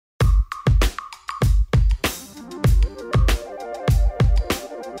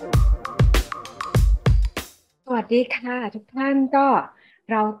ดีค่ะทุกท่านก็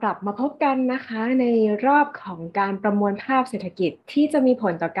เรากลับมาพบกันนะคะในรอบของการประมวลภาพเศรษฐกิจที่จะมีผ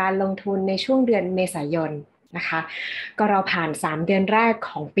ลต่อการลงทุนในช่วงเดือนเมษายนนะคะก็เราผ่าน3เดือนแรก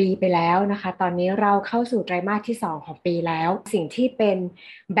ของปีไปแล้วนะคะตอนนี้เราเข้าสู่ไตรมาสที่2ของปีแล้วสิ่งที่เป็น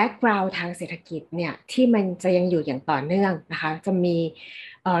แบ็กกราวด์ทางเศรษฐกิจเนี่ยที่มันจะยังอยู่อย่างต่อเนื่องนะคะจะมี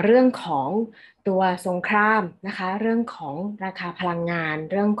เรื่องของตัวสงครามนะคะเรื่องของราคาพลังงาน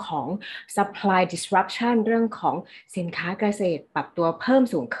เรื่องของ supply disruption เรื่องของสินค้าเกษตรปรับตัวเพิ่ม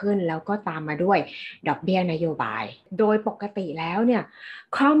สูงขึ้นแล้วก็ตามมาด้วยดอกเบี้ยนโยบายโดยปกติแล้วเนี่ย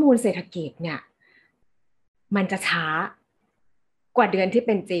ข้อมูลเศรษฐกิจเนี่ยมันจะช้ากว่าเดือนที่เ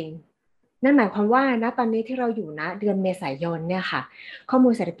ป็นจริงนั่นหมายความว่าณตอนนี้ที่เราอยู่นะเดือนเมษายนเนี่ยค่ะข้อมู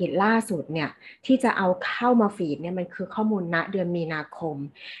ลเศรษฐกิจล่าสุดเนี่ยที่จะเอาเข้ามาฟีดเนี่ยมันคือข้อมูลณเดือนมีนาคม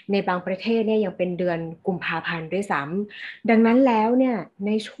ในบางประเทศเนี่ยยังเป็นเดือนกุมภาพันธ์ด้วยซ้ำดังนั้นแล้วเนี่ยใ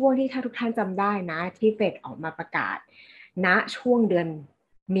นช่วงที่ถ้าทุกท่านจำได้นะที่เฟดออกมาประกาศณช่วงเดือน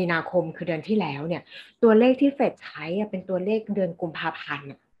มีนาคมคือเดือนที่แล้วเนี่ยตัวเลขที่เฟดใช้เป็นตัวเลขเดือนกุมภาพันธ์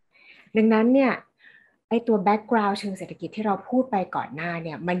ดังนั้นเนี่ยไอตัวแบ็กกราวด์เชิงเศรษฐกิจที่เราพูดไปก่อนหน้าเ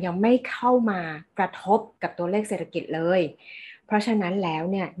นี่ยมันยังไม่เข้ามากระทบกับตัวเลขเศรษฐกิจเลยเพราะฉะนั้นแล้ว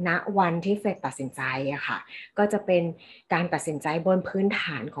เนี่ยณวันที่เฟดตัดสินใจอะค่ะก็จะเป็นการตัดสินใจบนพื้นฐ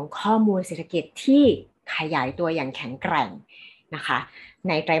านของข้อมูลเศรษฐกิจที่ขยายตัวอย่างแข็งแกร่งนะคะใ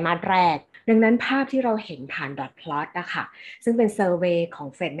นไตรมาสแรกดังนั้นภาพที่เราเห็นผ่านดอทพลอตนะคะซึ่งเป็นเซอร์เวย์ของ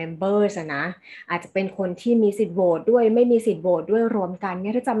Fed Members นะอาจจะเป็นคนที่มีสิทธิ์โหวตด้วยไม่มีสิทธิ์โหวตด้วยรวมกันเนี่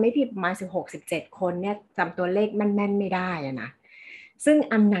ยถ้าจำไม่ผิดประมาณ16-17คนเนี่ยจำตัวเลขแม่นๆไม่ได้นะซึ่ง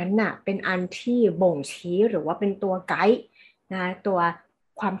อันนั้นน่ะเป็นอันที่บ่งชี้หรือว่าเป็นตัวไกด์นะตัว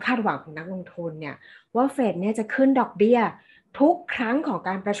ความคาดหวังของนักลงทุนเนี่ยว่าเฟดเนี่ยจะขึ้นดอกเบี้ยทุกครั้งของก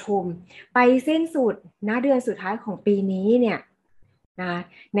ารประชุมไปสิ้นสุดณเดือนสุดท้ายของปีนี้เนี่ยนะ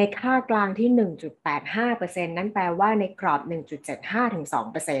ในค่ากลางที่ 1.85% นั่นแปลว่าในกรอบ 1.75 ถึง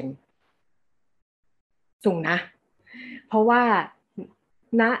 2%สูงนะเพราะว่า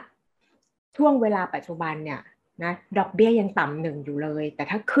ณช่วงเวลาปัจจุบันเนี่ยนะดอกเบี้ยยังต่ำหนึ่งอยู่เลยแต่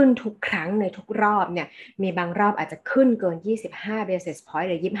ถ้าขึ้นทุกครั้งในทุกรอบเนี่ยมีบางรอบอาจจะขึ้นเกิน25 basis point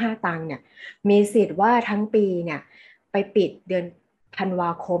หรือ25ตังค์เนี่ยมีสิทธิ์ว่าทั้งปีเนี่ยไปปิดเดือนธันว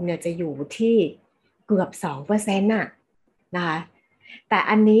าคมเนี่ยจะอยู่ที่เกือบ2%น่ะนะคะแต่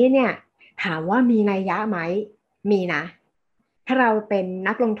อันนี้เนี่ยถามว่ามีนัยยะไหมมีนะถ้าเราเป็น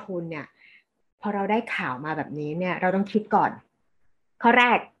นักลงทุนเนี่ยพอเราได้ข่าวมาแบบนี้เนี่ยเราต้องคิดก่อนข้อแร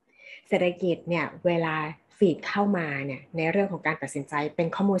กเศรษฐกิจเนี่ยเวลาฟีดเข้ามาเนี่ยในเรื่องของการตัดสินใจเป็น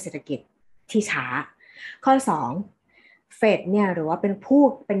ข้อมูลเศรษฐกิจที่ช้าข้อ2เฟดเนี่ยหรือว่าเป็น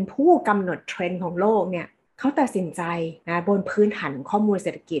ผู้กำหนดเทรนด์ของโลกเนี่ยเขาตัดสินใจนะบนพื้นฐานข้อมูลเศ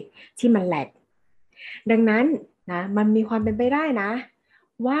รษฐกิจที่มันแหลกดังนั้นนะมันมีความเป็นไปได้นะ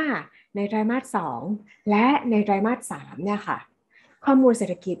ว่าในไตรมาส2และในไตรมาส3เนี่ยค่ะข้อมูลเศรษ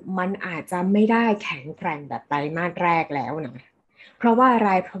ฐกิจมันอาจจะไม่ได้แข็งแกร่งแบบไตรมาสแรกแล้วนะเพราะว่าอะไร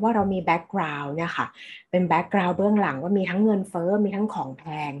เพราะว่าเรามีแบ็กกราวน์เนี่ยค่ะเป็นแบ็กกราวน์เบื้องหลังว่ามีทั้งเงินเฟ้อมีทั้งของแพ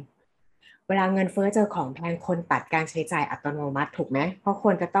งเวลาเงินเฟ้อเจอของแพงคนตัดการใช้จ่ายอัตโนมัติถูกไหมเพราะค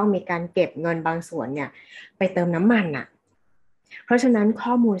นจะต้องมีการเก็บเงินบางส่วนเนี่ยไปเติมน้ำมันอ่ะ เพราะฉะนั้น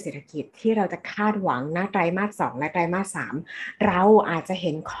ข้อมูลเศรษฐกิจที่เราจะคาดหวังหน้าไตรมาส2และไตรมาส3เราอาจจะเ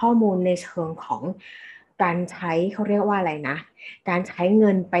ห็นข้อมูลในเชิงของการใช้เขาเรียกว่าอะไรนะการใช้เงิ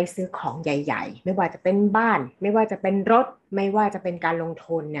นไปซื้อของใหญ่ๆไม่ว่าจะเป็นบ้านไม่ว่าจะเป็นรถไม่ว่าจะเป็นการลง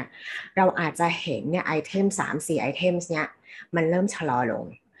ทุนเนี่ยเราอาจจะเห็นเนี่ยไอเทม3-4ไอเทมเนี่ยมันเริ่มชะลอลง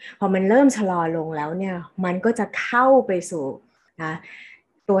พอมันเริ่มชะลอลงแล้วเนี่ยมันก็จะเข้าไปสู่นะ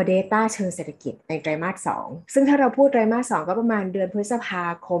ตัว Data เชิงเศรษฐกิจในไตรมาส2ซึ่งถ้าเราพูดไตรมาส2ก็ประมาณเดือนพฤษภา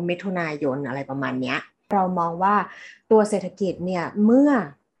คมมิถุนายนอะไรประมาณเนี้ยเรามองว่าตัวเศรษฐกิจเนี่ยเมื่อ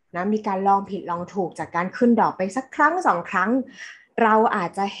นะมีการลองผิดลองถูกจากการขึ้นดอกไปสักครั้ง2ครั้งเราอาจ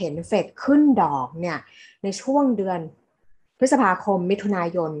จะเห็นเฟดขึ้นดอกเนี่ยในช่วงเดือนพฤษภาคมมิถุนา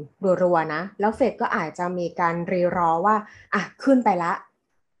ยนรัวๆนะแล้วเฟดก็อาจจะมีการรีรอว่าอ่ะขึ้นไปละ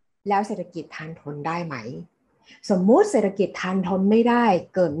แล้วเศรษฐกิจทานทนได้ไหม สมมุติเศรษฐกิจทันทนไม่ได้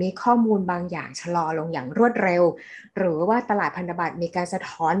เกิดมีข้อมูลบางอย่างชะลอลงอย่างรวดเร็วหรือว่าตลาดพันธบัตรมีการสะ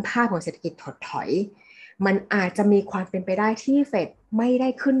ท้อนภาพของเศรษฐกิจถดถอยมันอาจจะมีความเป็นไปได้ที่เฟดไม่ได้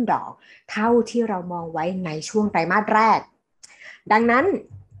ขึ้นดอกเท่าที่เรามองไว้ในช่วงไตรมาสแรกดังนั้น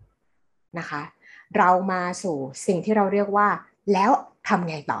นะคะเรามาสู่สิ่งที่เราเรียกว่าแล้วทำ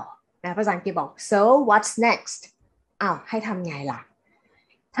ไงต่อนะภาษาอังกฤษบอก so what's next อ้าวให้ทำไงล่ะ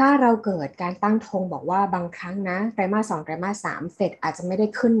ถ้าเราเกิดการตั้งธงบอกว่าบางครั้งนะไตรมาส2ไตรมาส3เฟดอาจจะไม่ได้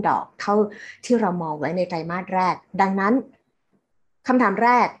ขึ้นดอกเท่าที่เรามองไว้ในไตรมาสแรกดังนั้นคำถามแร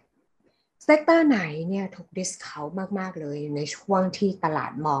กเซกเตอร์ไหนเนี่ยถูกดิสเคาท์มากๆเลยในช่วงที่ตลา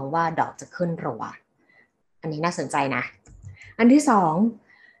ดมองว่าดอกจะขึ้นรัว อันนี้น่าสนใจนะอันที่สอง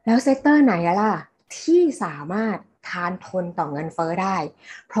แล้วเซกเตอร์ไหนล่ะที่สามารถทานทนต่อเงินเฟ้อได้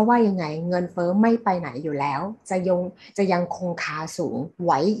เพราะว่ายังไงเงินเฟ้อไม่ไปไหนอยู่แล้วจะยังคงคาสูงไ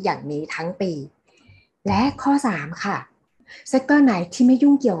ว้อย่างนี้ทั้งปีและข้อ3ค่ะเซกเตอร์ไหนที่ไม่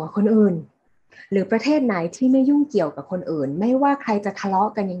ยุ่งเกี่ยวกับคนอื่นหรือประเทศไหนที่ไม่ยุ่งเกี่ยวกับคนอื่นไม่ว่าใครจะทะเลาะ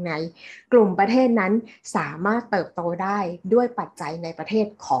กันยังไงกลุ่มประเทศนั้นสามารถเติบโตได้ด้วยปัจจัยในประเทศ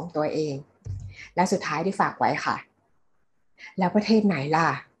ของตัวเองและสุดท้ายที่ฝากไว้ค่ะแล้วประเทศไหนล่ะ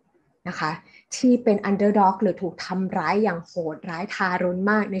นะคะที่เป็น underdog หรือถูกทำร้ายอย่างโหดร้ายทารุณ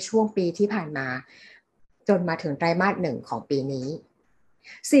มากในช่วงปีที่ผ่านมาจนมาถึงไตรมาส1ของปีนี้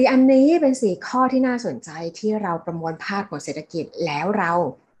4อันนี้เป็น4ข้อที่น่าสนใจที่เราประมวลภาพของเศรษฐกิจแล้วเรา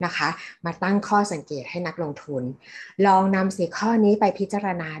นะคะมาตั้งข้อสังเกตให้นักลงทุนลองนำ4ข้อนี้ไปพิจาร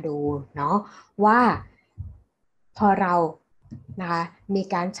ณาดูเนาะว่าพอเรานะคะมี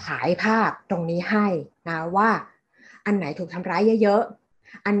การฉายภาพตรงนี้ให้นะว่าอันไหนถูกทำร้ายเยอะ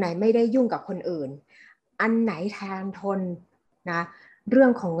ๆอันไหนไม่ได้ยุ่งกับคนอื่นอันไหนแทนทนนะเรื่อ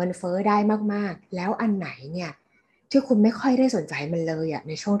งของเงินเฟ้อได้มากๆแล้วอันไหนเนี่ยที่คุณไม่ค่อยได้สนใจมันเลยอ่ะใ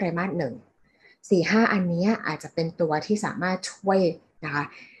นช่วงไตรมาส1 4-5อันนี้อาจจะเป็นตัวที่สามารถช่วยนะคะ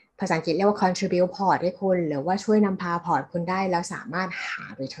ภาษาอังกฤษเรียกว่า contribute port ให้คุณหรือว่าช่วยนำพาพอร์ตคุณได้แล้วสามารถหา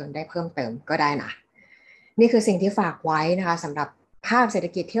return ได้เพิ่มเติมก็ได้นะนี่คือสิ่งที่ฝากไว้นะคะสำหรับภาพเศรษฐ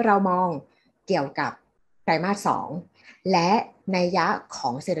กิจที่เรามองเกี่ยวกับไตรมาส2และนัยยะขอ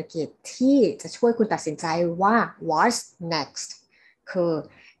งเศรษฐกิจที่จะช่วยคุณตัดสินใจว่า what's next คือ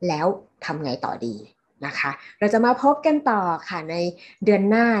แล้วทำไงต่อดีนะคะเราจะมาพบกันต่อค่ะในเดือน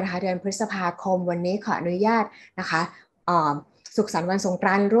หน้านะคะเดือนพฤษภาคมวันนี้ขออนุญาตนะคะสุขสันต์วันสงกร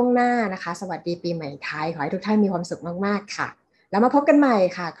านต์ล่วงหน้านะคะสวัสดีปีใหม่ไทยขอให้ทุกท่านมีความสุขมากๆค่ะแล้วมาพบกันใหม่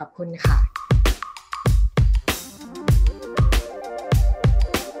ค่ะขอบคุณค่ะ